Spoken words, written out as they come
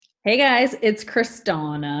Hey guys, it's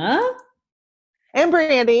Kristana, And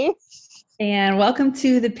Brandy. and welcome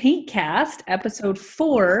to the Paintcast, episode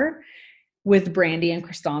 4 with Brandy and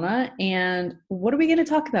Kristana. And what are we going to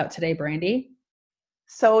talk about today, Brandy?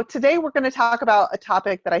 So today we're going to talk about a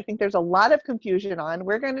topic that I think there's a lot of confusion on.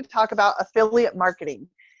 We're going to talk about affiliate marketing.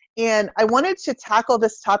 And I wanted to tackle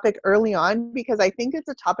this topic early on because I think it's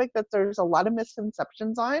a topic that there's a lot of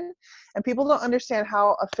misconceptions on, and people don't understand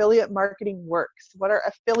how affiliate marketing works. What are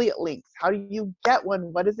affiliate links? How do you get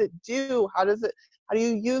one? What does it do? How do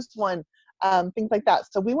you use one? Things like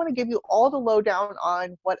that. So we want to give you all the lowdown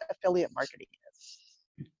on what affiliate marketing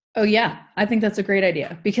is. Oh, yeah, I think that's a great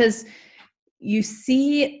idea because you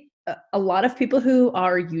see a lot of people who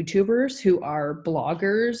are YouTubers, who are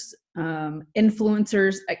bloggers,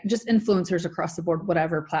 influencers, just influencers across the board,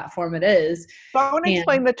 whatever platform it is. So I want to And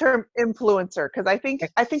explain the term influencer because I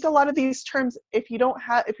think a lot of these terms, if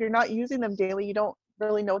you're not using them daily, you don't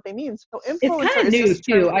really know what they mean. So it's influencer kind of is new just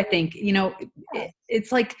a term. too, I think.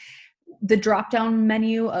 It's like the drop down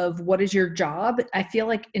menu of what is your job. I feel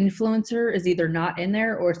like influencer is either not in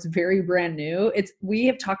there or it's very brand new. We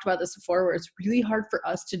have talked about this before where it's really hard for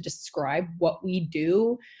us to describe what we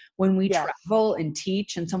do when we Yes. travel and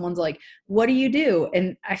teach and someone's like, what do you do?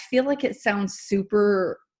 And I feel like it sounds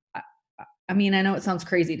super, I mean, I know it sounds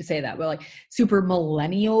crazy to say that, but like super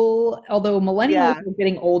millennial, although millennials Yeah. are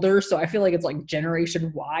getting older. So I feel like it's like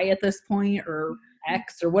generation Y at this point, or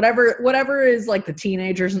X, or whatever is like the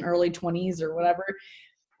teenagers and early 20s or whatever,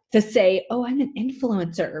 to say, oh, I'm an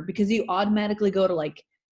influencer, because you automatically go to like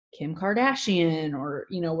Kim Kardashian, or,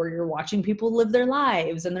 where you're watching people live their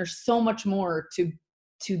lives. And there's so much more to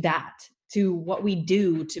that, to what we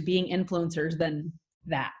do, to being influencers than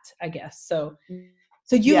that, I guess. So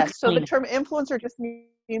you Yes. So the explain it. term influencer just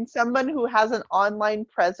means someone who has an online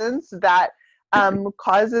presence that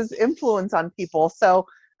causes influence on people. So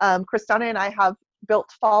Kristana and I have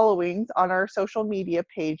built followings on our social media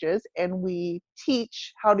pages, and we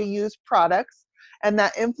teach how to use products, and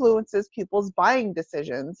that influences people's buying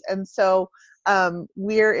decisions. And so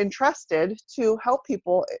we're entrusted to help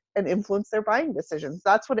people and influence their buying decisions.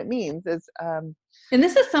 That's what it means. Is And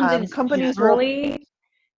this is something that companies will. generally,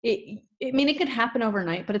 I mean, it could happen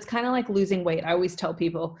overnight, but it's kind of like losing weight. I always tell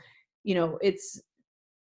people, it's,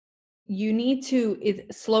 you need to,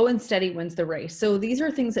 slow and steady wins the race. So these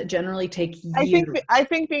are things that generally take I think years. I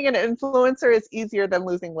think being an influencer is easier than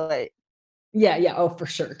losing weight. Yeah, yeah. Oh, for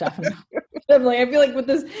sure. Definitely. Definitely. I feel like with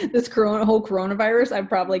this whole coronavirus, I've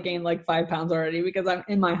probably gained like 5 pounds already because I'm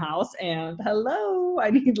in my house and hello,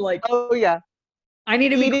 Oh yeah, I need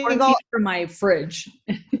to be eating all. quarantined from my fridge.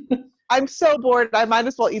 I'm so bored. I might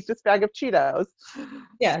as well eat this bag of Cheetos.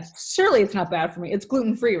 Yeah, surely it's not bad for me. It's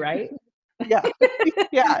gluten free, right? Yeah,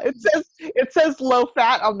 yeah. It says low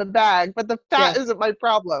fat on the bag, but the Yeah. fat isn't my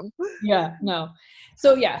problem. Yeah, no.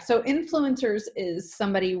 So yeah, so influencers is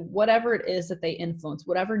somebody, whatever it is that they influence,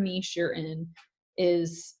 whatever niche you're in,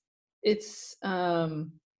 is it's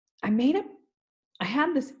I made up I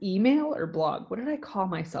had this email or blog. What did I call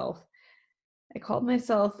myself? I called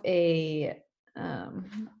myself a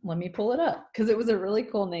let me pull it up because it was a really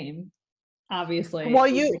cool name, obviously. While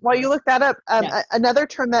you look that up, Yeah. another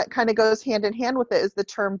term that kind of goes hand in hand with it is the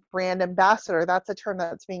term brand ambassador. That's a term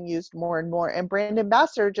that's being used more and more. And brand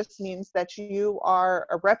ambassador just means that you are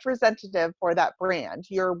a representative for that brand.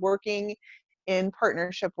 You're working in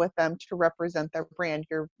partnership with them to represent their brand.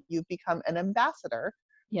 You've become an ambassador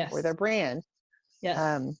for Yes. their brand. Yes.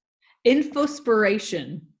 Um,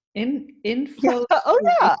 Infospiration. yeah. Oh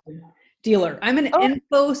yeah. Infospiration dealer. I'm an Oh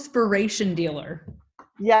infospiration dealer.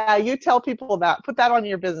 yeah. You tell people that. Put that on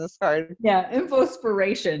your business card. Yeah,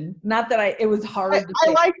 infospiration. Not that it was I, hard to I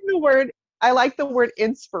say. like the word. I like the word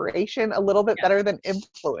inspiration a little bit Yeah. better than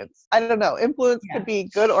influence. I don't know. Influence Yeah. could be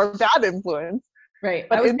good or bad influence, Right. I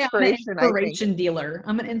but would say I'm an inspiration, I think. inspiration dealer.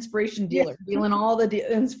 I'm an inspiration Yeah, dealer, dealing all the yeah.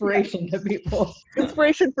 inspiration to people.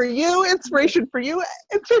 Inspiration for you, inspiration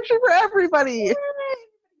for everybody.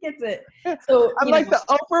 Gets it. So, I'm like the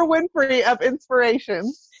Oprah Winfrey of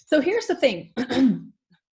inspiration. so here's the thing.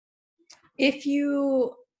 If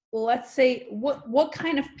you, let's say, what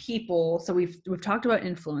kind of people, so we've talked about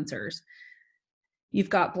influencers. You've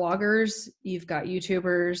got bloggers, you've got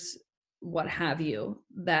YouTubers, what have you,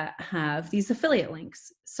 that have these affiliate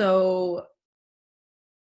links. So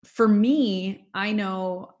for me, I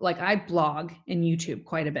know, like, I blog in YouTube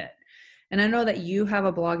quite a bit. And I know that you have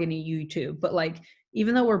a blog and a YouTube, but like,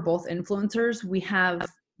 even though we're both influencers, we have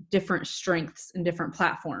different strengths and different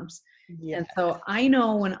platforms. Yeah. And so I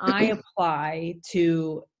know when I apply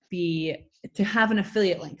to have an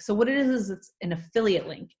affiliate link. So what it is it's an affiliate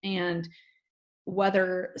link. And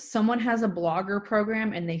whether someone has a blogger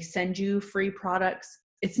program and they send you free products,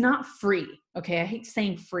 it's not free. Okay. I hate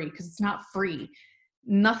saying free because it's not free.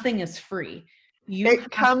 Nothing is free. You It have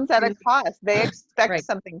comes at a to, cost. They expect right.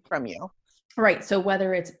 something from you. Right. So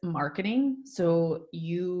whether it's marketing, so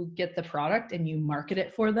you get the product and you market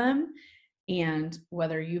it for them, and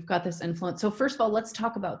whether you've got this influence. So first of all, let's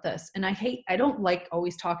talk about this. And I don't like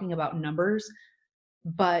always talking about numbers,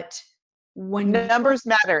 but when you, Numbers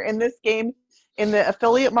matter in this game. In the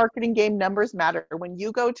affiliate marketing game, numbers matter. When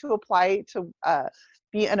you go to apply to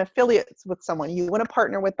be an affiliate with someone, you want to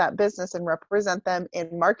partner with that business and represent them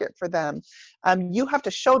and market for them. You have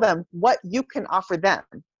to show them what you can offer them.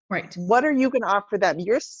 right. What are you going to offer them?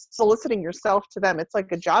 You're soliciting yourself to them. It's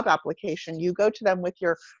like a job application. You go to them with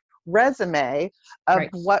your resume of Right.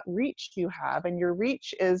 what reach you have, and your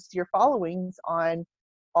reach is your followings on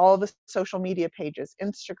all the social media pages: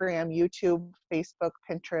 Instagram, YouTube, Facebook,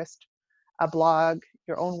 Pinterest, a blog,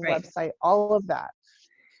 your own Right. website, all of that.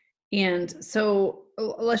 And so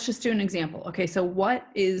let's just do an example. Okay. So what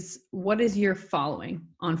is your following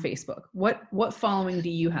on Facebook? What following do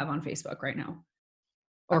you have on Facebook right now?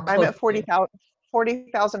 Or I'm close at to?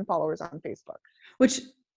 40,000 followers on Facebook. Which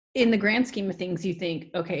in the grand scheme of things, you think,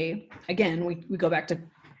 okay, again, we go back to,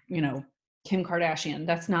 Kim Kardashian.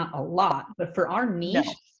 That's not a lot, but for our niche,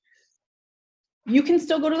 No. you can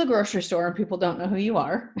still go to the grocery store and people don't know who you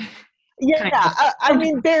are. Yeah, Kind of. I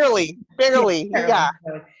mean, barely. Yeah, Yeah.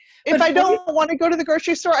 barely. If But I don't want to go to the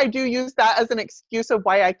grocery store, I do use that as an excuse of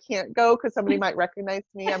why I can't go, because somebody might recognize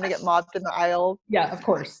me. I'm going to get mobbed in the aisles. yeah, of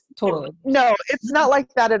course. Totally. No, it's not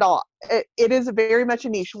like that at all. It is very much a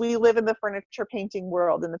niche. We live in the furniture painting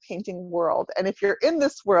world, in the painting world. And if you're in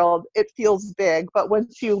this world, it feels big. But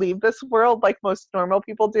once you leave this world, like most normal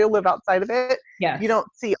people do, live outside of it, Yes. you don't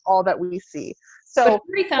see all that we see. But So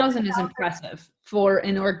 30,000 is impressive for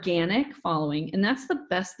an organic following. And that's the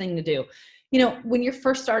best thing to do. When you're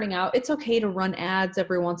first starting out, it's okay to run ads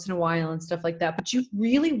every once in a while and stuff like that, but you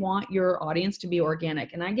really want your audience to be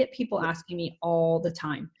organic. And I get people asking me all the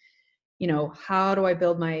time, how do I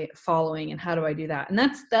build my following and how do I do that? And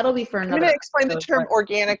that'll be for I'm another going to explain the episode, term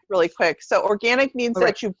organic really quick. So organic means right.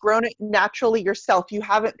 that you've grown it naturally yourself. You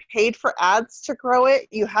haven't paid for ads to grow it.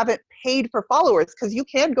 You haven't paid for followers, because you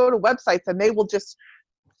can go to websites and they will just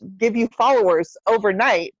give you followers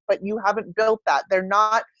overnight, but you haven't built that. They're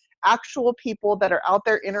not actual people that are out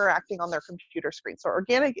there interacting on their computer screen. So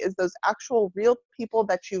organic is those actual real people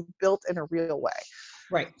that you've built in a real way.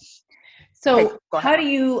 Right. So Okay, how do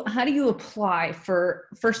you apply for,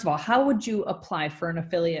 first of all, how would you apply for an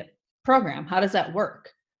affiliate program? How does that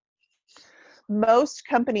work? most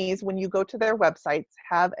companies, when you go to their websites,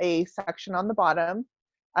 have a section on the bottom.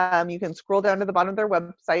 You can scroll down to the bottom of their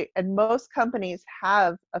website, and most companies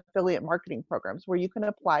have affiliate marketing programs where you can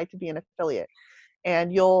apply to be an affiliate.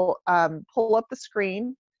 And you'll pull up the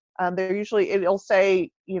screen. They're usually, it'll say,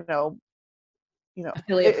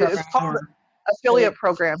 Affiliate it's program called or affiliate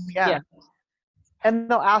program. yeah. And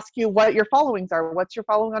they'll ask you what your followings are. What's your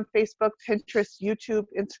following on Facebook, Pinterest, YouTube,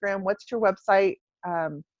 Instagram? What's your website?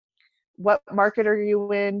 What market are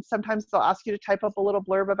you in? Sometimes they'll ask you to type up a little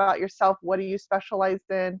blurb about yourself. What are you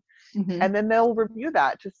specialized in? Mm-hmm. And then they'll review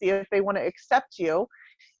that to see if they want to accept you.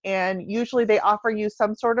 And usually they offer you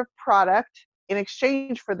some sort of product in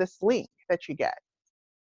exchange for this link that you get.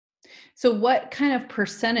 So what kind of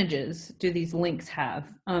percentages do these links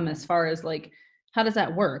have, as far as like, how does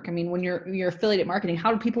that work? I mean, when you're affiliate marketing,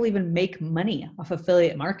 how do people even make money off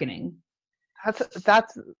affiliate marketing?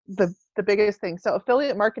 That's the biggest thing. So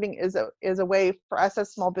affiliate marketing is a way for us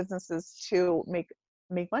as small businesses to make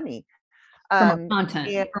money From our content,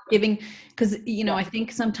 and from giving, because yeah. I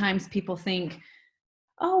think sometimes people think,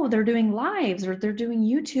 oh, they're doing lives or they're doing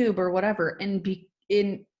YouTube or whatever, and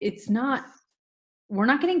it's not, we're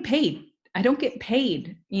not getting paid. I don't get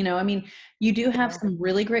paid. I mean, you do have some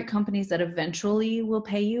really great companies that eventually will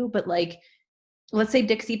pay you, but like, let's say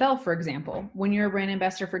Dixie Belle, for example, when you're a brand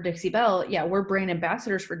ambassador for Dixie Belle, yeah, we're brand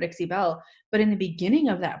ambassadors for Dixie Belle, but in the beginning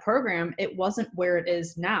of that program, it wasn't where it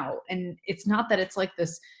is now. And it's not that it's like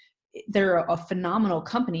this, they're a phenomenal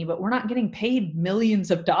company, but we're not getting paid millions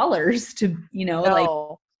of dollars to, like.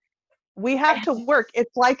 No. We have to work.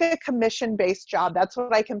 It's like a commission-based job. That's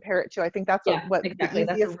what I compare it to. I think that's Yeah, what the exactly.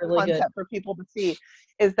 That's a easiest really good. concept for people to see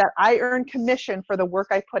is that I earn commission for the work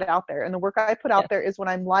I put out there. And the work I put out there is when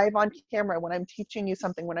I'm live on camera, when I'm teaching you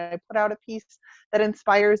something, when I put out a piece that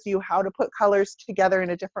inspires you how to put colors together in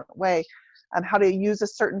a different way, how to use a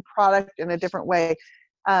certain product in a different way.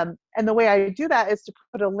 And the way I do that is to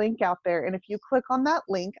put a link out there. And if you click on that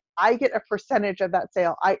link, I get a percentage of that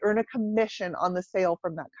sale. I earn a commission on the sale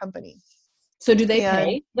from that company. So do they And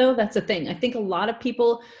pay though? That's the thing. I think a lot of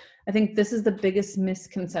people, I think this is the biggest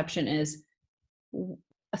misconception is,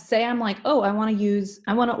 say I'm like, oh, I want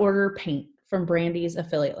to order paint from Brandy's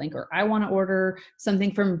affiliate link, or I want to order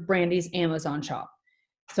something from Brandy's Amazon shop.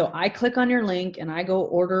 So I click on your link and I go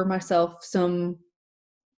order myself some,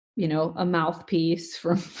 a mouthpiece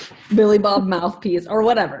from Billy Bob Mouthpiece or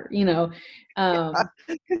whatever, how,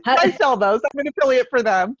 I sell those. I'm an affiliate for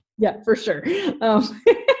them. yeah, for sure. Um,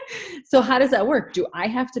 so how does that work? Do I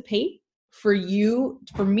have to pay for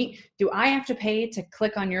me? Do I have to pay to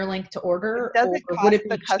click on your link to order, It doesn't or would cost it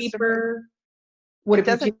the be customer. cheaper? Would It it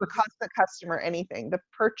be doesn't cheaper? cost the customer anything. The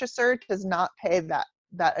purchaser does not pay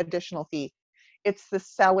that additional fee. It's the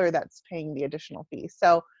seller that's paying the additional fee.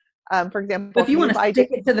 So, for example, But if if you you want to buy stick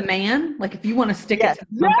it to the man, like if you want to stick it yes, to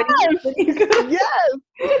the company, then you could.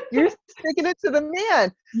 yes, you're sticking it to the man.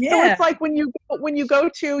 So Yeah. it's like when you go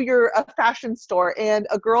to a fashion store and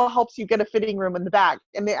a girl helps you get a fitting room in the back,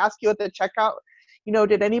 and they ask you at the checkout,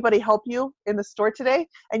 did anybody help you in the store today?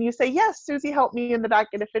 And you say, yes, Susie helped me in the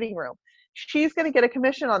back get a fitting room. She's going to get a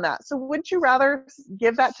commission on that. So wouldn't you rather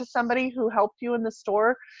give that to somebody who helped you in the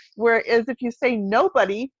store? Whereas if you say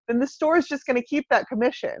nobody, then the store is just going to keep that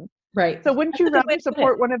commission. Right. So wouldn't That's you a good way rather to put it.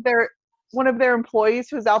 support one of their employees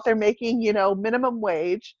who's out there making, minimum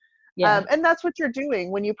wage? Yeah. And that's what you're doing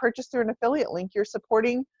when you purchase through an affiliate link. You're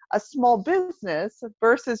supporting a small business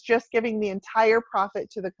versus just giving the entire profit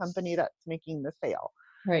to the company that's making the sale.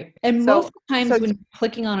 Right. And So, most times when you're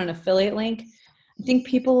clicking on an affiliate link, I think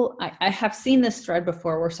I have seen this thread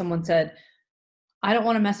before where someone said, I don't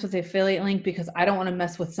want to mess with the affiliate link because I don't want to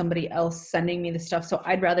mess with somebody else sending me the stuff. So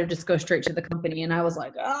I'd rather just go straight to the company. And I was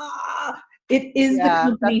like, it is the yeah, that's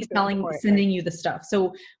company a good point. sending you the stuff.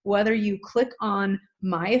 So whether you click on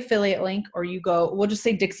my affiliate link or you go, we'll just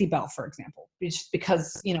say Dixie Belle, for example, just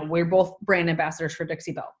because, we're both brand ambassadors for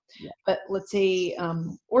Dixie Belle. Yeah. But let's say,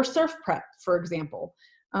 or Surf Prep, for example,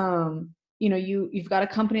 you've got a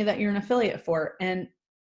company that you're an affiliate for. And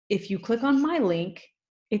if you click on my link,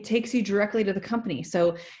 it takes you directly to the company.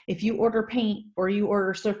 So if you order paint or you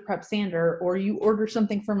order Surf Prep sander or you order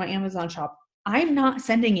something from my Amazon shop, I'm not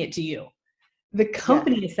sending it to you. The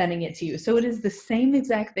company is sending it to you. So it is the same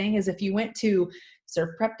exact thing as if you went to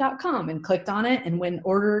surfprep.com and clicked on it and went and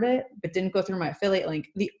ordered it, but didn't go through my affiliate link.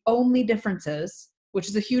 The only difference is, which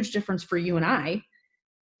is a huge difference for you and I,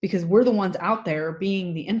 because we're the ones out there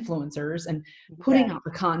being the influencers and putting out the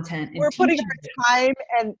content and We're putting teaching our time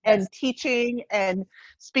and Yes. teaching and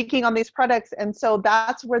speaking on these products. And so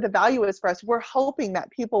that's where the value is for us. We're hoping that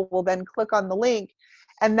people will then click on the link,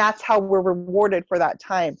 and that's how we're rewarded for that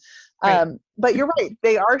time. Right. But you're right.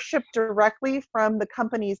 They are shipped directly from the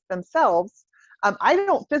companies themselves. I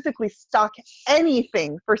don't physically stock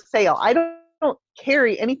anything for sale. I don't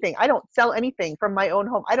carry anything. I don't sell anything from my own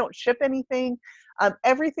home. I don't ship anything.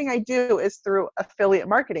 Everything I do is through affiliate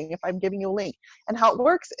marketing if I'm giving you a link. And how it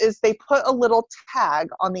works is they put a little tag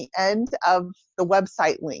on the end of the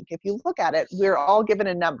website link. If you look at it, we're all given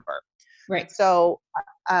a number. Right. So,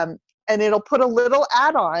 and it'll put a little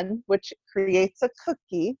add-on, which creates a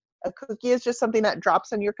cookie. A cookie is just something that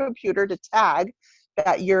drops on your computer to tag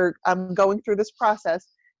that you're going through this process,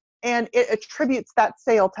 and it attributes that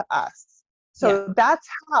sale to us. So that's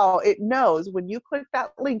how it knows when you click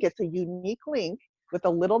that link, it's a unique link with a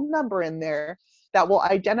little number in there that will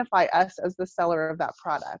identify us as the seller of that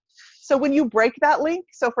product. So when you break that link,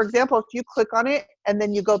 so for example, if you click on it and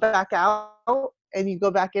then you go back out and you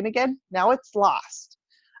go back in again, now it's lost.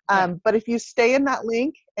 But if you stay in that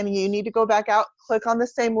link and you need to go back out, click on the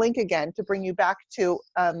same link again to bring you back to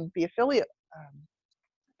the affiliate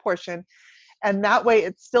portion. And that way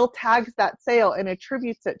it still tags that sale and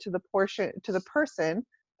attributes it to the person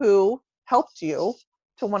who helped you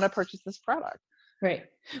to want to purchase this product. Right.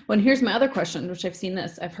 Well, and here's my other question, which I've seen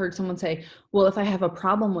this. I've heard someone say, well, if I have a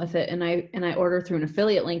problem with it and I order through an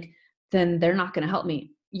affiliate link, then they're not going to help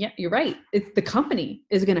me. Yeah, you're right. It's the company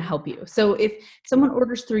is going to help you. So if someone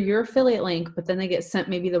orders through your affiliate link, but then they get sent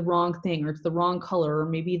maybe the wrong thing or it's the wrong color, or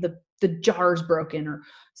maybe the jar's broken or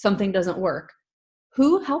something doesn't work,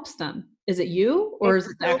 who helps them? Is it you or is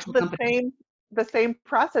it the actual company? The same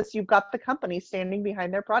process. You've got the company standing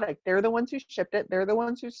behind their product. They're the ones who shipped it. They're the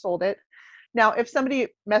ones who sold it. Now, if somebody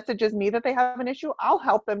messages me that they have an issue, I'll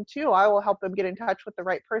help them too. I will help them get in touch with the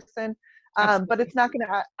right person. But it's not going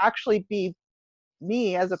to actually be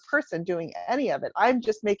me as a person doing any of it. I'm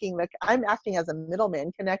acting as a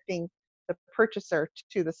middleman, connecting the purchaser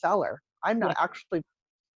to the seller. I'm not actually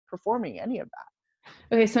performing any of that.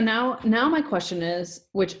 Okay, so now my question is,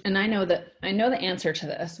 and I know the answer to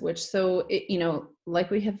this,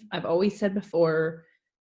 like I've always said before,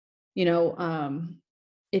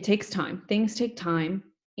 it takes time. Things take time.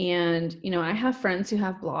 And, you know, I have friends who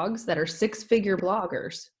have blogs that are six-figure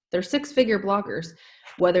bloggers. They're six-figure bloggers,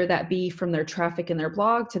 whether that be from their traffic in their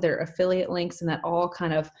blog to their affiliate links, and that all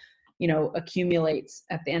kind of, you know, accumulates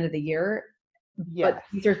at the end of the year. But Yes.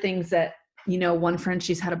 these are things that, you know, one friend,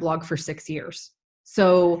 she's had a blog for 6 years.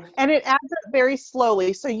 So, And it adds up very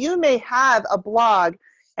slowly. So you may have a blog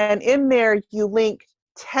and in there you link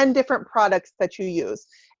 10 different products that you use.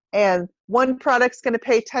 And one product's going to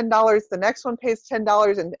pay $10, the next one pays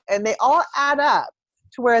 $10, and they all add up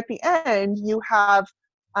to where at the end you have,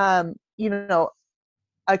 you know,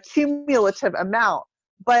 a cumulative amount,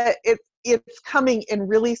 but it's coming in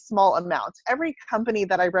really small amounts. Every company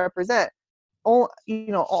that I represent, you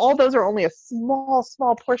know, all those are only a small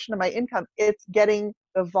portion of my income. It's getting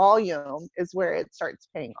the volume is where it starts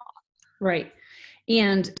paying off. right.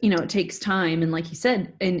 And, you know, it takes time. And like you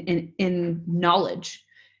said, in knowledge,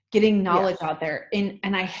 getting knowledge Yes. out there. And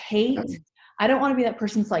I don't want to be that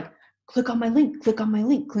person's like, click on my link, click on my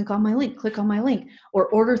link, click on my link, click on my link, or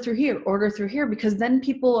order through here, because then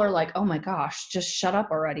people are like, oh my gosh, just shut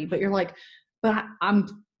up already. But you're like, but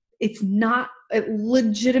it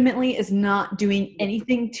legitimately is not doing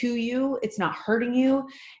anything to you. It's not hurting you.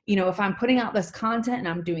 You know, if I'm putting out this content and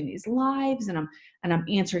I'm doing these lives and I'm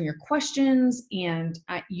answering your questions, and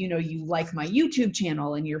you know, you like my YouTube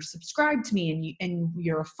channel and you're subscribed to me and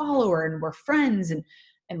you're a follower and we're friends and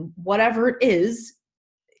whatever it is,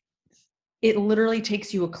 it literally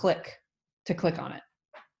takes you a click to click on it.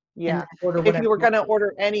 Yeah. Order If whatever you were you going to want.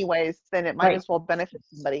 order anyways, then it might Right. as well benefit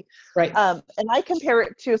somebody. Right. And I compare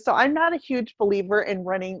it to, so I'm not a huge believer in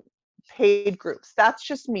running paid groups. That's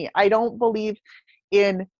just me. I don't believe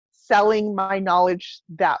in selling my knowledge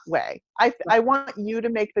that way. I want you to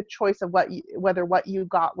make the choice of whether what you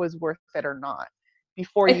got was worth it or not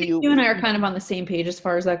before I think you. you and I are kind of on the same page as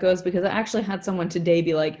far as that goes, because I actually had someone today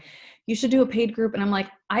be like, you should do a paid group. And I'm like,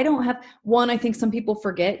 I don't have one. I think some people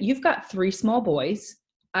forget you've got 3 small boys.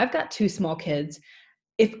 I've got 2 small kids.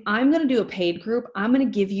 If I'm going to do a paid group, I'm going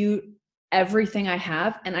to give you everything I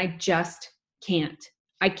have. And I just can't.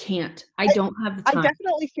 I can't. I don't have the I time.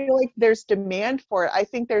 definitely feel like there's demand for it. I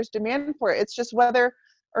think there's demand for it. It's just whether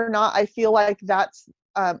or not I feel like that's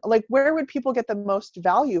like, where would people get the most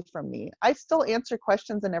value from me? I still answer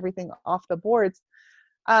questions and everything off the boards.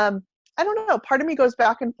 I don't know. Part of me goes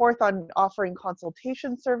back and forth on offering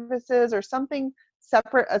consultation services or something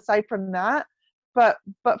separate aside from that. But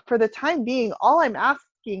for the time being, all I'm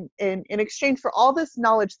asking in exchange for all this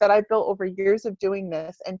knowledge that I've built over years of doing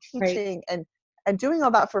this and Right. teaching and doing all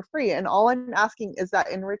that for free, and all I'm asking is that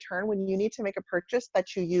in return, when you need to make a purchase,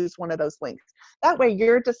 that you use one of those links. That way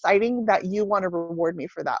you're deciding that you want to reward me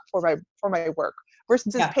for that, for my work,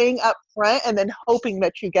 versus Yeah. paying up front and then hoping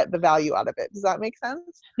that you get the value out of it. Does that make sense?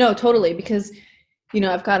 No, totally. Because, you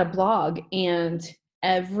know, I've got a blog, and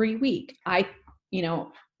every week you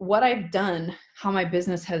know, what I've done, how my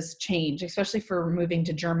business has changed, especially for moving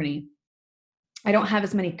to Germany, I don't have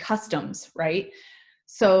as many customs, right?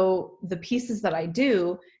 So the pieces that I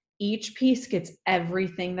do, each piece gets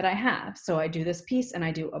everything that I have. So I do this piece and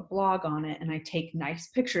I do a blog on it, and I take nice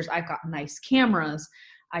pictures. I've got nice cameras.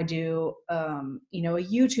 I do, you know, a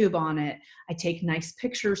YouTube on it. I take nice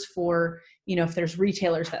pictures for, you know, if there's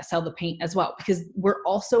retailers that sell the paint as well, because we're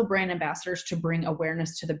also brand ambassadors to bring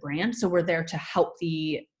awareness to the brand. So we're there to help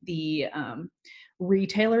the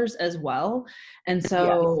retailers as well. And Yes.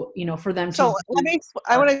 so, you know, for them to So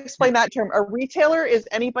I want to explain that term. A retailer is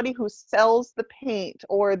anybody who sells the paint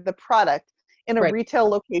or the product in a right, retail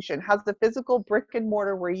location, has the physical brick and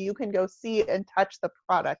mortar where you can go see and touch the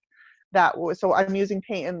product. So I'm using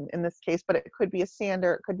paint in this case, but it could be a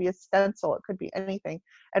sander, it could be a stencil, it could be anything.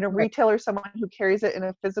 And a right. retailer is someone who carries it in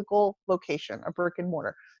a physical location, a brick and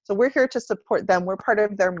mortar. So we're here to support them. We're part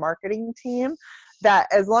of their marketing team, that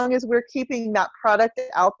as long as we're keeping that product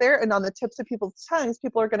out there and on the tips of people's tongues,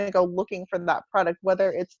 people are going to go looking for that product,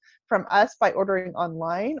 whether it's from us by ordering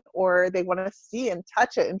online, or they want to see and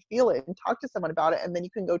touch it and feel it and talk to someone about it. And then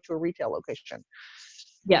you can go to a retail location.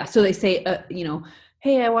 Yeah. So they say, you know,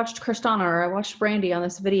 hey, I watched Kristana or I watched Brandy on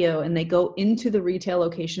this video, and they go into the retail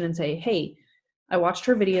location and say, hey, I watched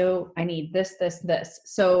her video. I need this, this, this.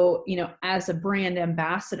 So, you know, as a brand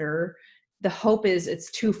ambassador, the hope is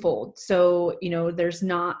it's twofold. So, you know, there's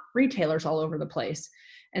not retailers all over the place.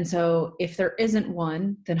 And so if there isn't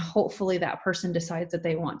one, then hopefully that person decides that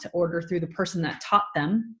they want to order through the person that taught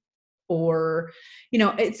them. Or, you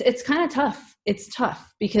know, it's kind of tough. It's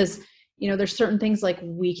tough because, you know, there's certain things like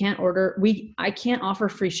I can't offer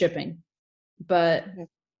free shipping, but Mhm.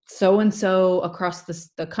 so-and-so across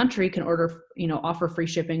the country can order, you know, offer free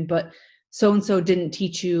shipping, but so-and-so didn't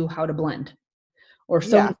teach you how to blend, or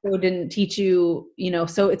so Yeah. and so didn't teach you,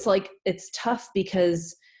 so it's like, it's tough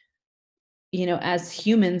because, as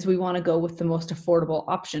humans, we want to go with the most affordable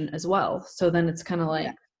option as well. So then it's kind of like,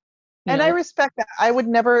 you And I know, respect that. I would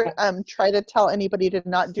never try to tell anybody to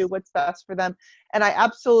not do what's best for them. And I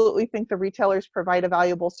absolutely think the retailers provide a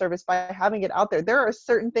valuable service by having it out there. There are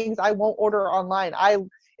certain things I won't order online.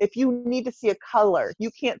 If you need to see a color, you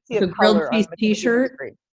can't see like a a grilled color on cheese the computer t-shirt,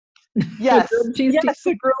 screen. a Yes, grilled cheese yes, a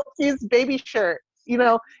t-shirt. grilled cheese baby shirt.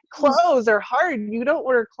 Clothes are hard. You don't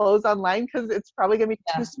order clothes online because it's probably going to be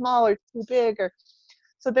too Yeah. small or too big.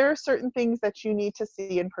 So there are certain things that you need to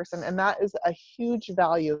see in person, and that is a huge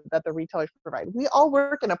value that the retailers provide. We all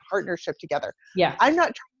work in a partnership together. Yeah. I'm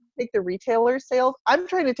not trying to take the retailer sales. I'm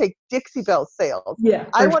trying to take Dixie Bell sales. Yeah,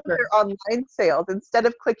 I for want sure. their online sales. Instead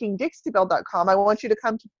of clicking DixieBell.com, I want you to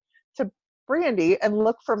come to Brandy and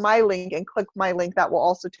look for my link and click my link. That will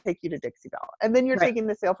also take you to Dixie Bell. And then you're Right. taking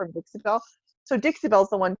the sale from Dixie Bell. So Dixie Bell's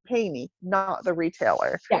the one paying me, not the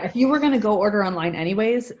retailer. Yeah, if you were going to go order online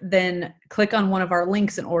anyways, then click on one of our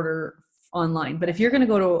links and order online. But if you're going to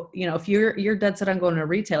go to, if you're dead set on going to a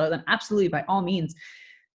retailer, then absolutely, by all means.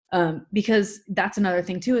 Because that's another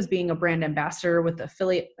thing too, is being a brand ambassador with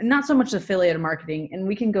affiliate, not so much affiliate marketing. And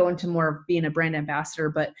we can go into more of being a brand ambassador,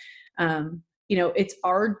 but it's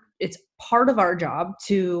part of our job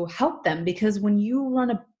to help them, because when you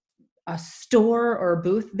run a store or a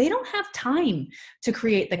booth, they don't have time to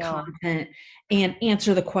create the No. content and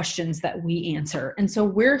answer the questions that we answer. And so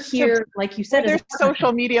we're here, like you said, We're as a their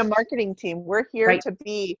social media marketing team. We're here right? to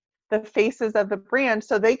be the faces of the brand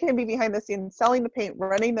so they can be behind the scenes selling the paint,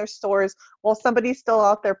 running their stores while somebody's still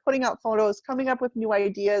out there putting out photos, coming up with new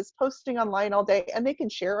ideas, posting online all day, and they can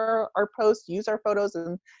share our posts, use our photos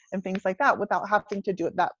and things like that without having to do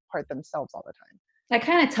that part themselves all the time. I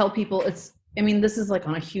kind of tell people this is like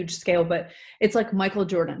on a huge scale, but it's like Michael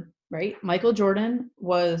Jordan, right? Michael Jordan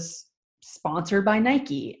was sponsored by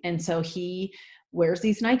Nike. And so he wears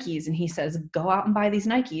these Nikes and he says, go out and buy these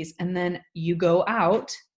Nikes. And then you go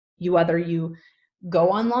out, you go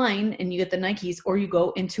online and you get the Nikes, or you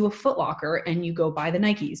go into a Foot Locker and you go buy the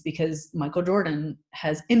Nikes because Michael Jordan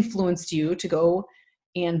has influenced you to go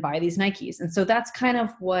and buy these Nikes. And so that's kind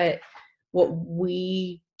of what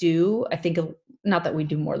we do. I think, not that we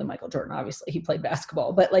do more than Michael Jordan, obviously he played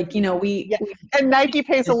basketball, but we and Nike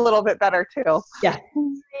pays a little bit better too. Yeah.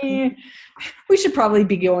 We should probably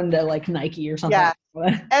be going to like Nike or something. Yeah.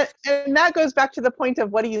 And that goes back to the point of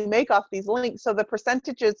what do you make off these links? So the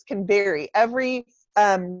percentages can vary. Every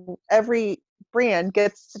brand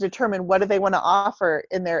gets to determine what do they want to offer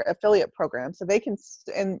in their affiliate program. So they can,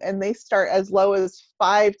 and they start as low as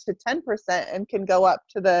 5 to 10% and can go up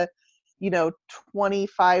to the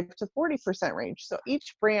 25 to 40% range. So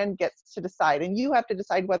each brand gets to decide, and you have to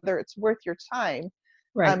decide whether it's worth your time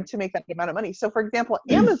to make that amount of money. So for example,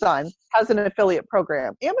 Amazon has an affiliate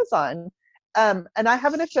program. Amazon, and I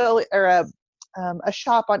have an affiliate or a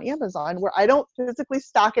shop on Amazon where I don't physically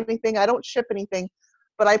stock anything. I don't ship anything,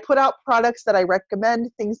 but I put out products that I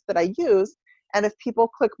recommend, things that I use. And if people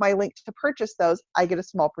click my link to purchase those, I get a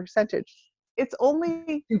small percentage. It's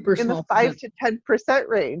only super in small the 5 to 10%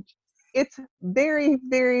 range. It's very,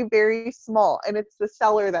 very, very small. And it's the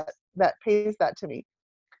seller that pays that to me.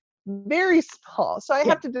 Very small. So I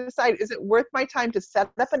have to decide, is it worth my time to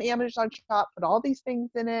set up an Amazon shop, put all these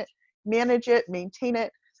things in it, manage it, maintain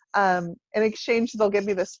it? In exchange, they'll give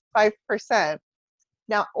me this 5%.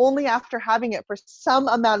 Now, only after having it for some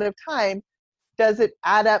amount of time does it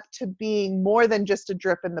add up to being more than just a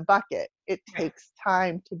drip in the bucket. It takes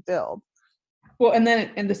time to build. Well, and then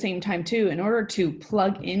at the same time too, in order to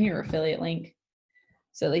plug in your affiliate link,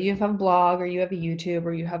 so that you have a blog or you have a YouTube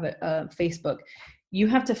or you have a Facebook, you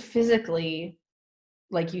have to physically,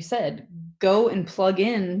 like you said, go and plug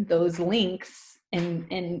in those links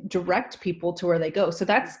and direct people to where they go. So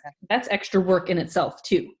that's extra work in itself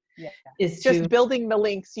too. Yeah. Is just building the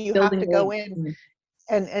links. You have to go in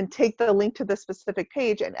and take the link to the specific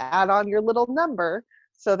page and add on your little number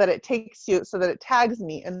so that it tags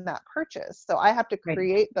me in that purchase. So I have to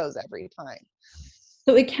create those every time.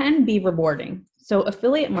 So it can be rewarding. So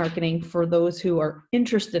affiliate marketing, for those who are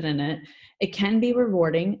interested in it, it can be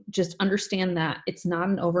rewarding. Just understand that it's not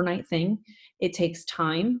an overnight thing. It takes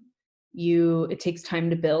time. It takes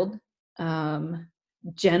time to build.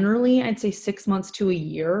 Generally, I'd say 6 months to a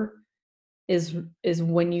year is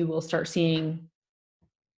when you will start seeing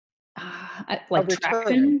like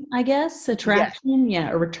traction, I guess, a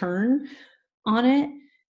return on it.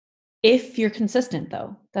 If you're consistent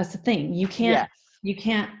though, that's the thing. You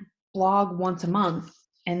can't blog once a month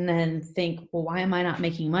and then think, well, why am I not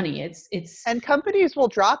making money? It's And companies will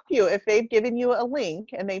drop you if they've given you a link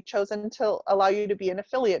and they've chosen to allow you to be an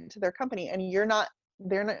affiliate to their company, and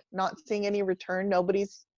they're not seeing any return.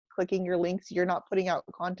 Nobody's clicking your links. You're not putting out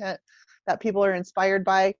content that people are inspired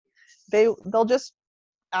by. They'll just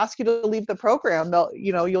ask you to leave the program.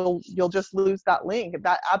 You'll just lose that link.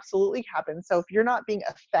 That absolutely happens. So if you're not being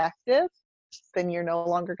effective, then you're no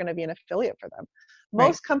longer going to be an affiliate for them. right.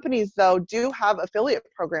 Most companies, though, do have affiliate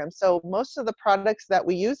programs. So most of the products that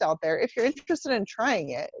we use out there, if you're interested in trying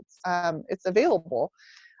it, it's available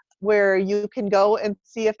where you can go and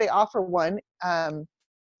see if they offer one.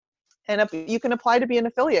 And you can apply to be an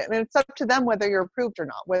affiliate. And it's up to them whether you're approved or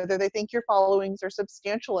not, whether they think your followings are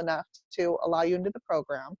substantial enough to allow you into the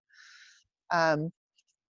program. Um,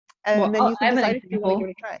 Well, and then you I can have an decide if you want to give example.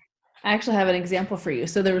 it a try. I actually have an example for you.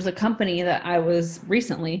 So there was a company that I was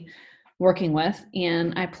recently working with,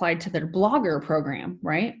 and I applied to their blogger program,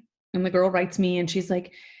 right? And the girl writes me and she's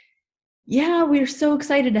like, yeah, we're so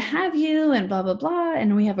excited to have you and blah, blah, blah.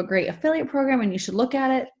 And we have a great affiliate program and you should look at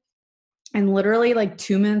it. And literally like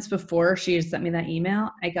 2 minutes before she sent me that email,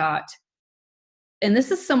 I got, and this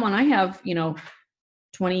is someone I have,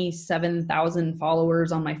 27,000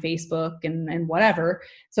 followers on my Facebook and whatever.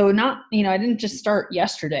 So not, I didn't just start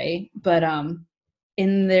yesterday, but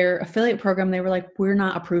in their affiliate program, they were like, we're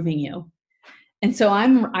not approving you. And so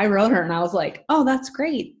I wrote her and I was like, oh, that's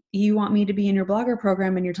great. You want me to be in your blogger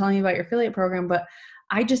program and you're telling me about your affiliate program, but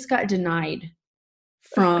I just got denied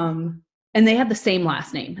from, and they had the same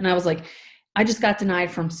last name. And I was like, I just got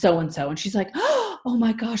denied from so-and-so. And she's like, oh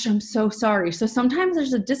my gosh, I'm so sorry. So sometimes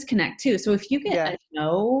there's a disconnect too. So if you get Yeah. a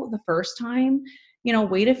no the first time,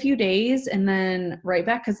 wait a few days and then write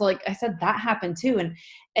back. Cause like I said, that happened too.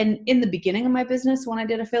 And in the beginning of my business, when I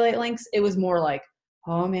did affiliate links, it was more like,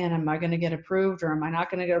 oh man, am I going to get approved or am I not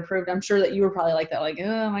going to get approved? I'm sure that you were probably like that. Like, oh,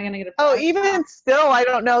 am I going to get Oh, approved? even still, I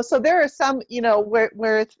don't know. So there are some,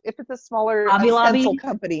 where if it's a smaller, a Hobby stencil Lobby,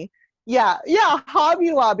 company. Yeah, yeah. Hobby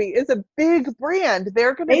Lobby is a big brand.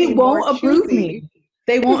 They're going to they be more won't approve choosy. me.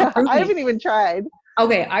 They won't Yeah, approve I me. haven't even tried.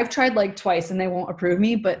 Okay, I've tried like twice and they won't approve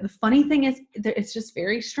me. But the funny thing is, it's just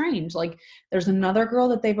very strange. Like, there's another girl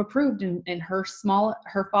that they've approved, and her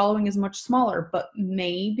following is much smaller, but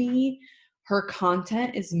maybe her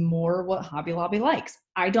content is more what Hobby Lobby likes.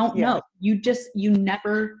 I don't Yeah. know. You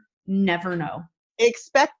never know.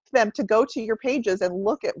 Expect them to go to your pages and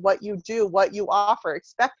look at what you do, what you offer.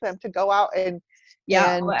 Expect them to go out and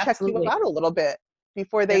Yeah, oh, check you absolutely. out a little bit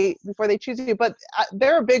before Yep. they choose you. But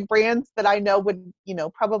there are big brands that I know would,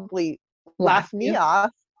 probably Laugh laugh at me you.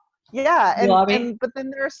 off. Yeah, Hobby Lobby. but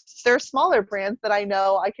then there's smaller brands that I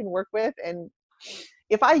know I can work with, and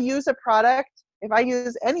if I use a product, if I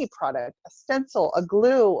use any product, a stencil, a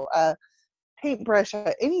glue, a paintbrush,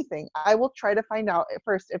 anything, I will try to find out at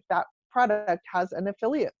first if that product has an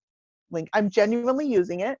affiliate link. I'm genuinely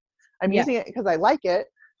using it. I'm Yeah, using it because I like it.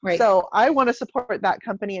 right. So I want to support that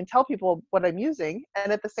company and tell people what I'm using.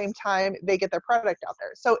 And at the same time, they get their product out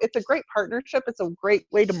there. So it's a great partnership. It's a great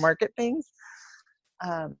way to market things.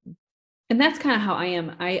 Um, And that's kind of how I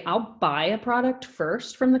am. I'll buy a product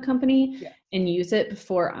first from the company yeah. and use it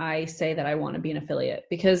before I say that I want to be an affiliate.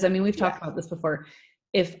 Because I mean, we've Yeah. talked about this before.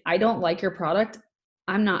 If I don't like your product,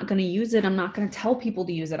 I'm not going to use it. I'm not going to tell people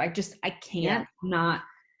to use it. I Yeah. can't not.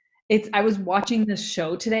 I was watching this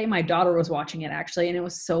show today. My daughter was watching it actually, and it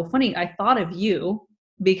was so funny. I thought of you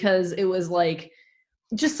because it was like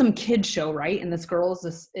just some kid show, right? And this girl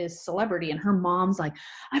is celebrity, and her mom's like,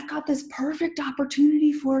 I've got this perfect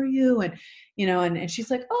opportunity for you. And, and she's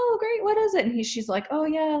like, oh, great. What is it? And she's like, oh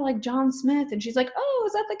yeah, like John Smith. And she's like, oh,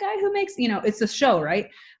 is that the guy who makes, it's a show, right?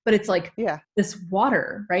 But it's like Yeah. this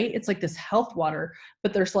water, right? It's like this health water,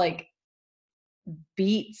 but there's like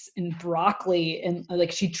beets and broccoli, and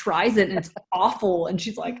like she tries it and it's awful, and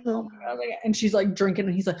she's like, oh my God, and she's like drinking,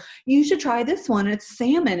 and he's like, you should try this one, it's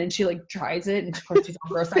salmon, and she like tries it, and of course she's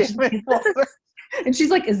all grossed out. She's like, Salmon is this water. and she's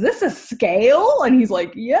like, is this a scale? And he's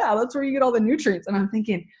like, yeah, that's where you get all the nutrients. And I'm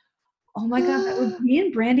thinking, oh my God, that would, me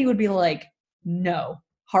and Brandy would be like, no,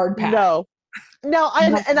 hard pass. No. No, Not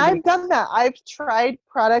and gonna do I've done that. I've tried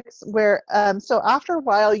products where so after a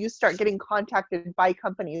while you start getting contacted by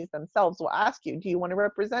companies themselves will ask you, do you want to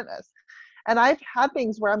represent us? And I've had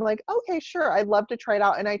things where I'm like, okay, sure, I'd love to try it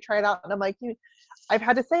out. And I try it out and I'm like, I've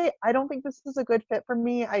had to say, I don't think this is a good fit for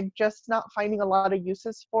me. I'm just not finding a lot of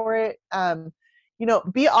uses for it.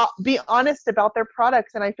 Be honest about their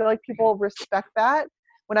products. And I feel like people respect that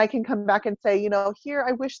when I can come back and say, here,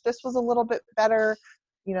 I wish this was a little bit better.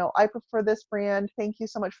 I prefer this brand. Thank you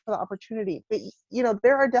so much for the opportunity. But,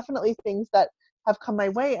 there are definitely things that have come my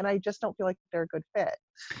way and I just don't feel like they're a good fit.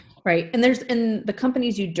 Right. And in the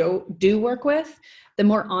companies you do work with, the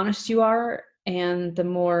more honest you are and the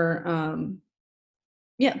more,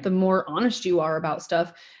 the more honest you are about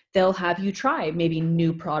stuff, they'll have you try maybe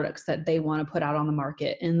new products that they want to put out on the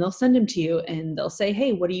market, and they'll send them to you and they'll say,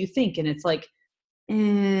 hey, what do you think? And it's like,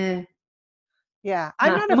 Yeah.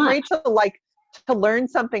 I'm not not so much. afraid to learn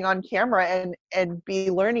something on camera and be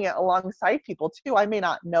learning it alongside people too. I may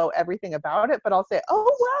not know everything about it, but I'll say,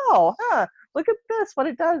 oh wow, look at this, what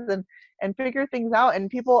it does, and figure things out. And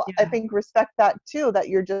people, I Yeah. think, respect that too, that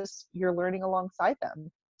you're learning alongside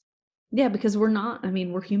them. Yeah, because we're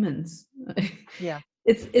humans. Yeah.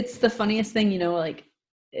 It's the funniest thing, like,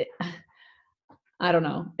 it, I don't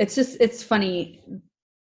know. It's funny.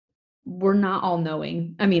 We're not all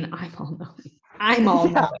knowing. I'm all knowing. I'm all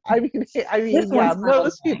Yeah. knowing. This Yeah, one's not all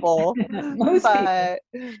most people, knowing. Most people.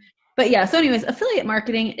 but But yeah, so anyways, affiliate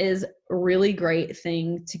marketing is a really great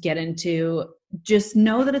thing to get into. Just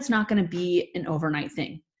know that it's not going to be an overnight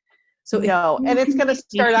thing. So if no. you And it's can going to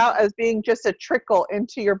be start patient out as being just a trickle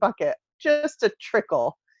into your bucket, just a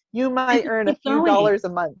trickle. You and might just earn a keep few going. dollars a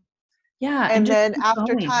month. Yeah, and And just then keep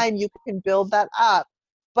after going. time, you can build that up,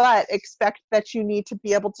 but expect that you need to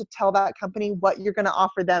be able to tell that company what you're going to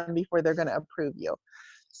offer them before they're going to approve you.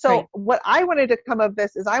 So Right. what I wanted to come of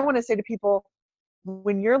this is I want to say to people,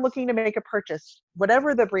 when you're looking to make a purchase,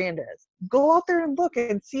 whatever the brand is, go out there and look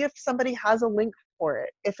and see if somebody has a link for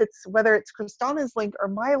it. If it's, whether it's Kristana's link or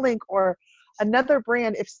my link or another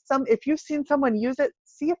brand, if you've seen someone use it,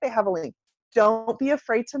 see if they have a link. Don't be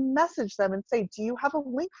afraid to message them and say, do you have a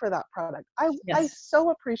link for that product? I Yes.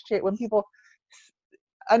 so appreciate when people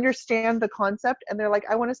understand the concept and they're like,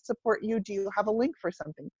 I want to support you. Do you have a link for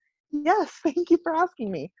something? Yes, thank you for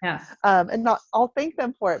asking me. Yeah. And I'll thank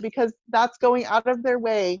them for it, because that's going out of their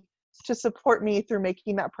way to support me through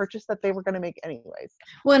making that purchase that they were going to make anyways.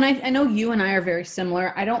 Well, and I know you and I are very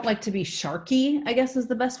similar. I don't like to be sharky, I guess is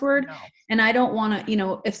the best word. No. And I don't want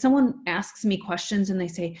to, if someone asks me questions and they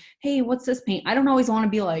say, hey, what's this paint? I don't always want to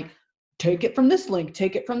be like, take it from this link,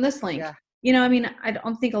 take it from this link. Yeah. I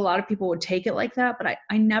don't think a lot of people would take it like that, but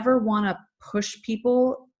I never want to push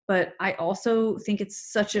people. But I also think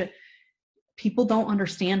it's people don't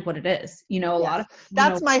understand what it is. A Yes. lot of,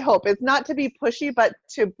 That's my hope. It's not to be pushy, but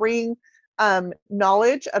to bring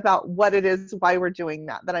knowledge about what it is, why we're doing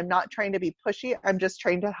that. That I'm not trying to be pushy. I'm just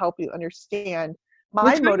trying to help you understand we're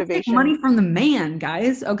my trying to take motivation. money from the man,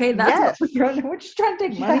 guys. Okay. That's what Yes. we're trying to, we're just trying to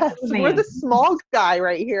take money Yes. from the We're man. the small guy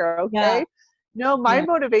right here. Yeah. Okay. No, my Yeah.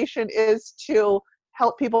 motivation is to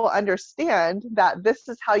help people understand that this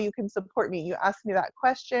is how you can support me. You asked me that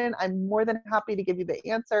question. I'm more than happy to give you the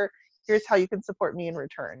answer. Here's how you can support me in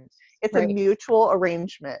return. It's a Right. mutual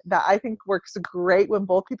arrangement that I think works great when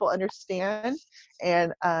both people understand.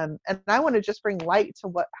 And I want to just bring light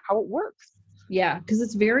to how it works. Yeah. Because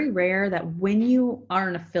it's very rare that when you are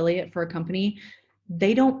an affiliate for a company,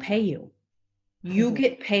 they don't pay you. You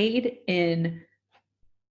get paid in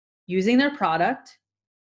using their product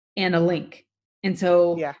and a link. And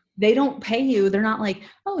so Yeah. they don't pay you. They're not like,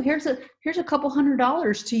 oh, here's a couple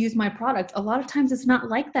 $100 to use my product. A lot of times it's not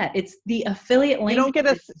like that. It's the affiliate You link. don't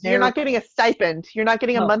get you're not getting a stipend. You're not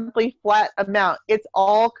getting a No. monthly flat amount. It's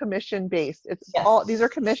all commission based. Yes. These are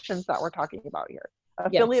commissions that we're talking about here.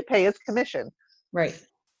 Yes. Affiliate pay is commission. Right.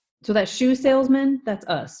 So that shoe salesman, that's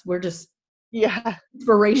us. We're just Yeah.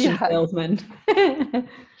 inspiration Yeah. salesmen.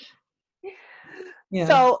 Yeah.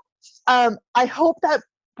 So I hope that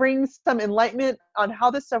brings some enlightenment on how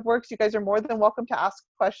this stuff works. You guys are more than welcome to ask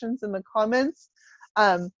questions in the comments.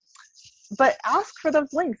 But ask for those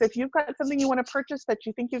links. If you've got something you want to purchase that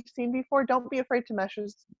you think you've seen before, don't be afraid to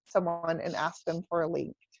message someone and ask them for a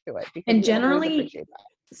link to it, because And we always generally, appreciate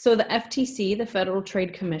that. so the FTC, the Federal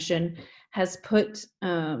Trade Commission, has put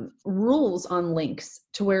rules on links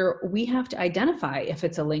to where we have to identify if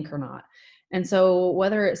it's a link or not. And so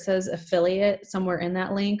whether it says affiliate somewhere in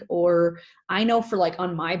that link, or I know for like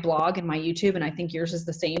on my blog and my YouTube, and I think yours is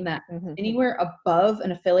the same, that anywhere above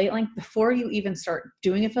an affiliate link, before you even start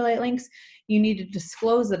doing affiliate links, you need to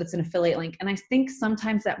disclose that it's an affiliate link. And I think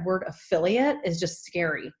sometimes that word affiliate is just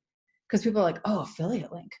scary, because people are like, oh,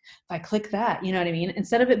 affiliate link. If I click that, you know what I mean?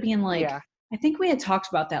 Instead of it being like, Yeah. I think we had talked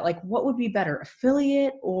about that, like what would be better,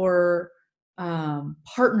 affiliate or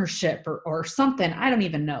partnership or something. I don't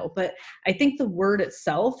even know. But I think the word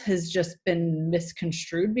itself has just been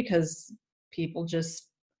misconstrued because people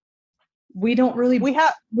we don't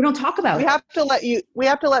talk about we it. have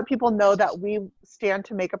to let people know that we stand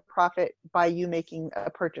to make a profit by you making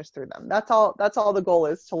a purchase through them. That's all the goal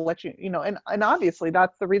is, to let you know, and obviously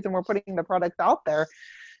that's the reason we're putting the products out there.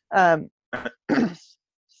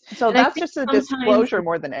 So And I that's think just a sometimes, disclosure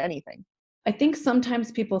more than anything. I think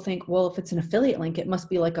sometimes people think, well, if it's an affiliate link, it must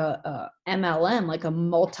be like a MLM, like a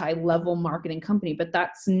multi-level marketing company, but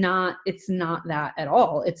it's not that at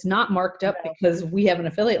all. It's not marked up No. because we have an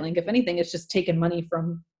affiliate link. If anything, it's just taking money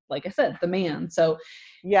from, like I said, the man. So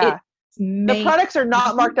Yeah. it's The made, products are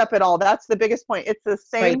not marked up at all. That's the biggest point. It's the right.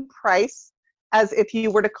 same price as if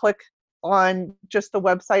you were to click on just the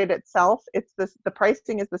website itself. It's the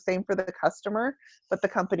pricing is the same for the customer, but the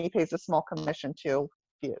company pays a small commission to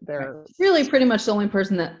their. Really, pretty much the only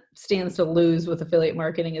person that stands to lose with affiliate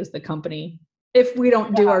marketing is the company. If we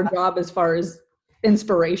don't do our job as far as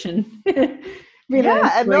inspiration. Being an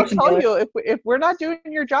Yeah, and they'll inspiration tell dealer. you if we're not doing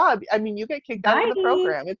your job, I mean, you get kicked out of the Bye.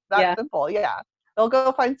 program. It's that Yeah. simple. Yeah, they'll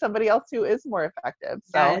go find somebody else who is more effective.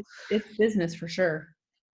 Yeah, So, it's business for sure.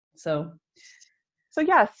 So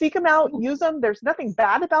yeah, seek them out, use them. There's nothing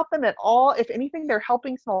bad about them at all. If anything, they're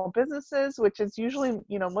helping small businesses, which is usually,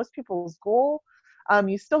 most people's goal.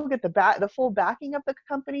 You still get the full backing of the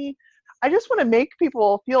company. I just want to make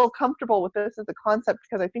people feel comfortable with this as a concept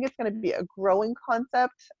because I think it's going to be a growing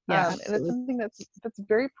concept, yeah, and it's absolutely. something that's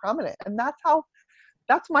very prominent. And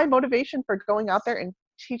that's my motivation for going out there and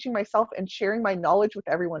teaching myself and sharing my knowledge with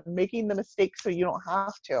everyone, making the mistakes so you don't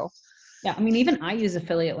have to. Yeah, I mean, even I use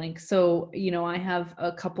affiliate links. So, I have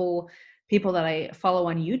a couple people that I follow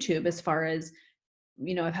on YouTube as far as,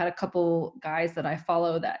 I've had a couple guys that I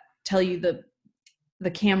follow that tell you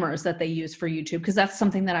the cameras that they use for YouTube, because that's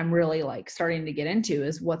something that I'm really like starting to get into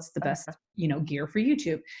is what's the best, gear for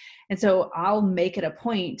YouTube. And so I'll make it a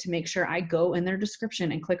point to make sure I go in their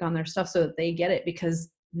description and click on their stuff so that they get it,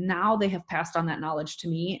 because now they have passed on that knowledge to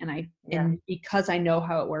me. And because I know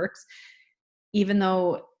how it works, even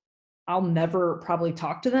though I'll never probably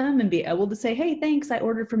talk to them and be able to say, hey, thanks, I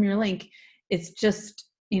ordered from your link. It's just,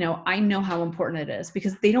 I know how important it is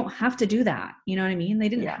because they don't have to do that. You know what I mean? They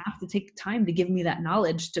didn't have to take time to give me that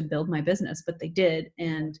knowledge to build my business, but they did.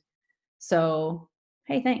 And so,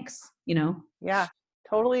 hey, thanks, Yeah,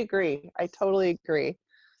 totally agree. I totally agree.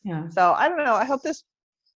 Yeah. So I don't know. I hope this,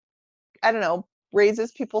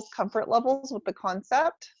 raises people's comfort levels with the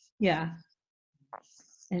concept. Yeah.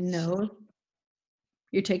 And no,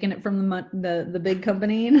 you're taking it from the big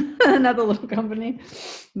company, not the little company.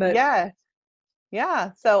 But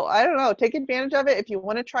yeah. So I don't know. Take advantage of it if you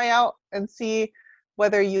want to try out and see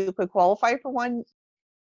whether you could qualify for one.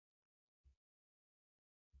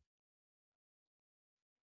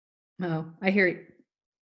 oh, I hear you.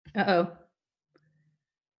 Uh-oh. That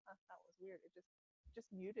was weird. It just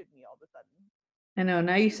muted me all of a sudden. I know.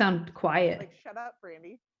 Now you sound quiet. Like, shut up,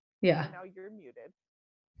 Brandy. Yeah. And now you're muted.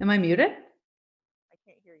 Am I muted? I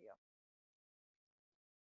can't hear you.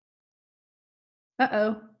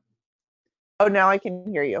 Uh-oh. Oh, now I can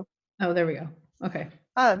hear you. Oh, there we go. Okay.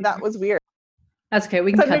 That was weird. That's okay.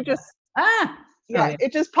 We can cut that.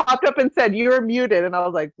 It just popped up and said you're muted, and I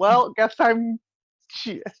was like, well, guess I'm.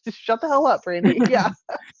 Shut the hell up, Brandy. Yeah.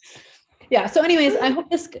 Yeah. So anyways, I hope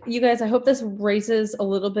this raises a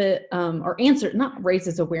little bit, or not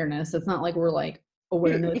raises awareness. It's not like we're like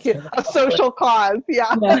awareness. A social cause.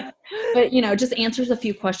 Yeah. But, just answers a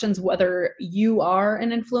few questions, whether you are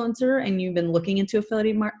an influencer and you've been looking into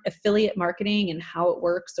affiliate marketing and how it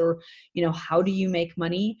works, or, how do you make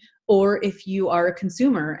money? Or if you are a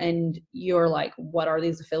consumer and you're like, what are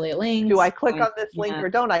these affiliate links? Do I click on this link or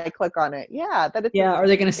don't I click on it? Yeah. Are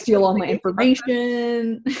they going to steal all my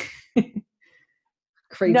information?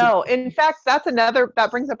 Crazy. No, in fact, that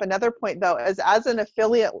brings up another point though, as an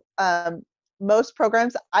affiliate, most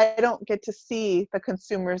programs, I don't get to see the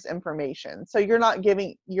consumer's information. So you're not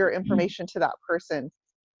giving your information to that person,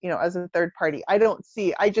 as a third party. I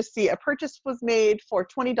just see a purchase was made for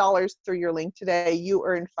 $20 through your link today. You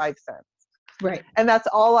earned 5 cents. Right. And that's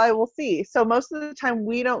all I will see. So most of the time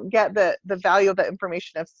we don't get the value of the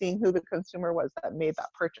information of seeing who the consumer was that made that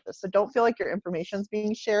purchase. So don't feel like your information is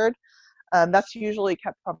being shared. That's usually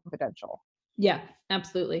kept confidential. Yeah,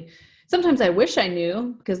 absolutely. Sometimes I wish I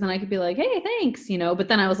knew, because then I could be like, hey, thanks, but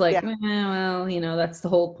then I was like, well, that's the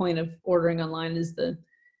whole point of ordering online, is the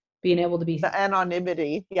being able to be the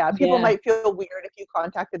anonymity. Yeah. People might feel weird if you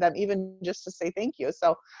contacted them, even just to say thank you.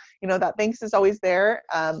 So, that thanks is always there.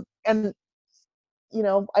 And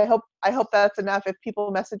I hope that's enough. If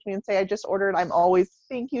people message me and say, I just ordered, I'm always,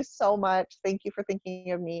 thank you so much. Thank you for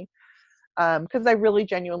thinking of me. Because I really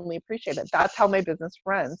genuinely appreciate it. That's how my business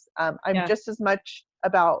runs. I'm just as much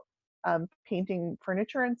about painting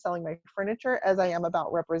furniture and selling my furniture as I am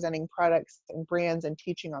about representing products and brands and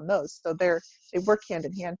teaching on those. So they work hand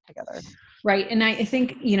in hand together. Right. And I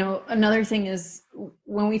think, another thing is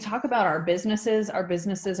when we talk about our businesses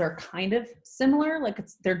are kind of similar. Like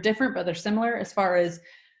they're different, but they're similar as far as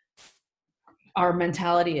our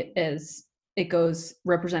mentality is it goes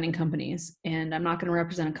representing companies, and I'm not going to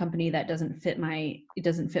represent a company that doesn't fit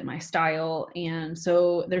my style. And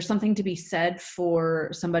so there's something to be said for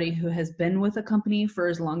somebody who has been with a company for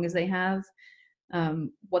as long as they have,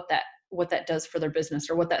 what that does for their business,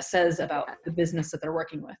 or what that says about the business that they're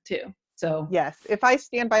working with too. So Yes, if I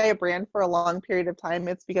stand by a brand for a long period of time,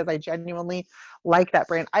 it's because I genuinely like that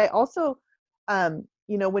brand. I also,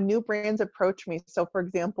 when new brands approach me, so for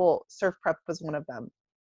example, Surf Prep was one of them.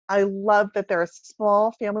 I love that they're a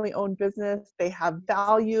small family-owned business. They have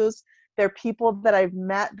values. They're people that I've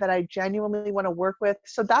met that I genuinely want to work with.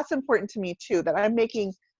 So that's important to me too, that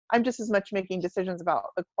I'm just as much making decisions about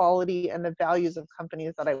the quality and the values of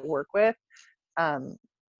companies that I work with.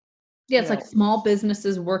 Yeah, it's like small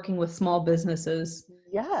businesses working with small businesses.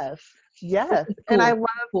 Yes. Cool. And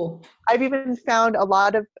I've even found a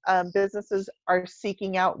lot of businesses are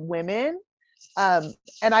seeking out women. And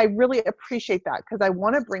I really appreciate that, because I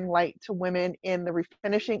want to bring light to women in the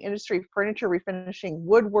refinishing industry, furniture refinishing,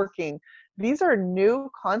 woodworking. These are new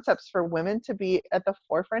concepts for women to be at the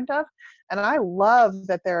forefront of. And I love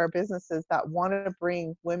that there are businesses that want to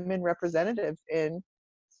bring women representatives in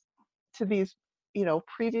to these,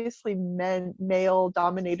 previously male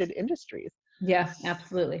dominated industries. Yeah,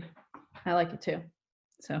 absolutely. I like it too.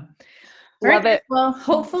 So Love it. Well,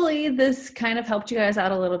 hopefully this kind of helped you guys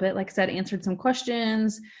out a little bit. Like I said, answered some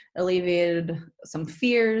questions, alleviated some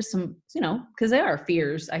fears, because they are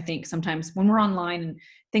fears. I think sometimes when we're online and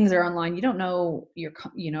things are online, you don't know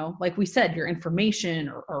like we said, your information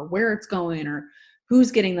or where it's going or who's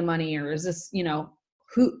getting the money, or is this,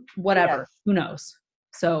 whatever, Yes. who knows?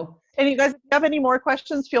 So. And you guys, if you have any more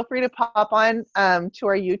questions, feel free to pop on to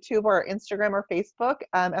our YouTube or Instagram or Facebook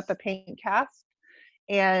at the Paintcast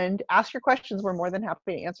and ask your questions. We're more than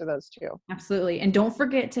happy to answer those too. Absolutely. And don't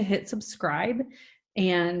forget to hit subscribe.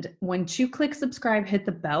 And once you click subscribe, hit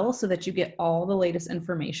the bell so that you get all the latest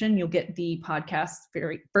information. You'll get the podcast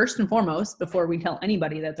first and foremost before we tell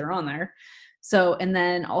anybody that they're on there. So, and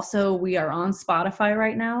then also we are on Spotify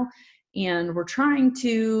right now, and we're trying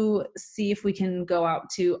to see if we can go out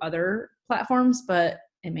to other platforms, but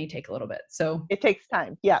it may take a little bit. So it takes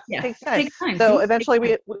time. Yeah, it takes time. It takes time. So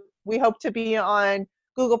eventually we hope to be on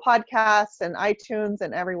Google Podcasts and iTunes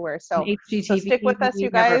and everywhere. So stick with us,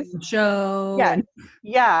 you guys. Show.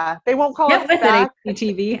 Yeah. They won't call us back.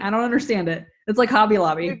 HGTV. I don't understand it. It's like Hobby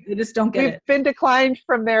Lobby. They just don't get it. We've been declined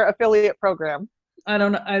from their affiliate program. I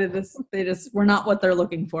don't know. We're not what they're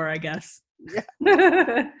looking for, I guess.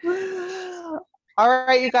 Yeah. All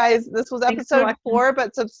right, you guys. This was episode 4,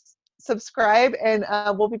 but subscribe, and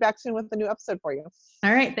we'll be back soon with a new episode for you.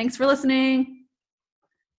 All right. Thanks for listening.